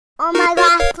Oh my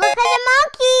gosh, look at the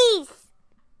monkeys!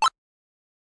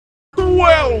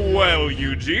 Well,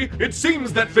 Yuji, it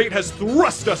seems that fate has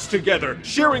thrust us together,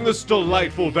 sharing this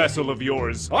delightful vessel of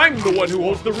yours. I'm the one who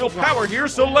holds the real power here,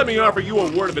 so let me offer you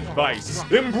a word of advice.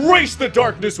 Embrace the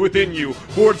darkness within you,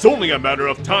 for it's only a matter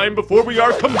of time before we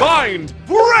are combined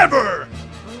forever!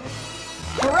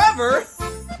 Forever?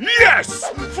 Yes!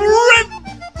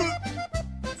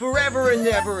 Forever and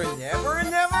ever and ever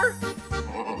and ever?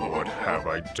 What have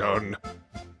I done?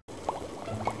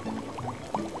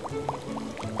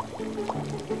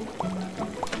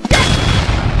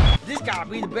 This gotta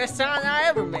be the best sign I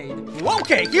ever made.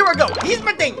 Okay, here I go. Here's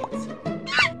my dance.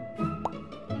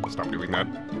 Stop doing that.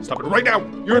 Stop it right now.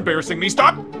 You're embarrassing me.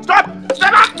 Stop! Stop!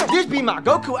 Stop it! This be my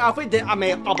Goku outfit that I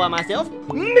made all by myself.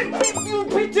 You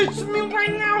pictures me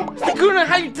right now. Sukuna,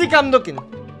 how you think I'm looking?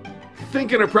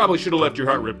 Thinking I probably should have left your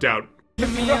heart ripped out.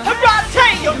 Give me a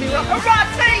karate! Give me a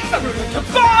karate!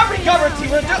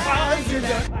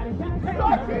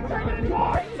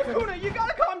 Sukuna, you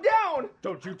gotta calm down!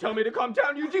 Don't you tell me to calm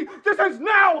down, Yuji! This is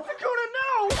now! Sukuna,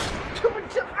 no!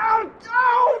 Ow!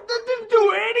 That didn't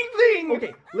do anything!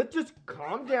 Okay, let's just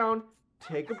calm down,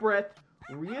 take a breath,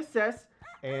 reassess,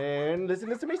 and listen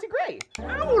to some Macy Gray.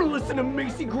 I don't want to listen to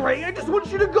Macy Gray, I just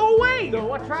want you to go away!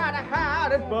 Though I try to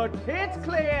hide it, but it's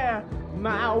clear.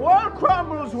 My world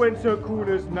crumbles when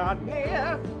Sukuna's not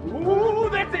near. Ooh,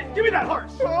 that's it! Give me that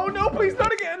heart! Oh no, please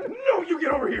not again! No, you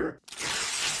get over here!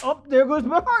 Oh, there goes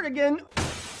my heart again.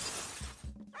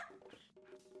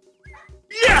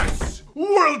 Yes!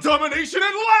 World domination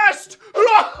at last!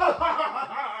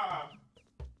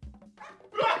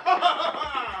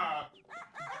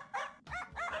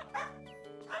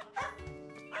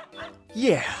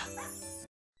 Yeah.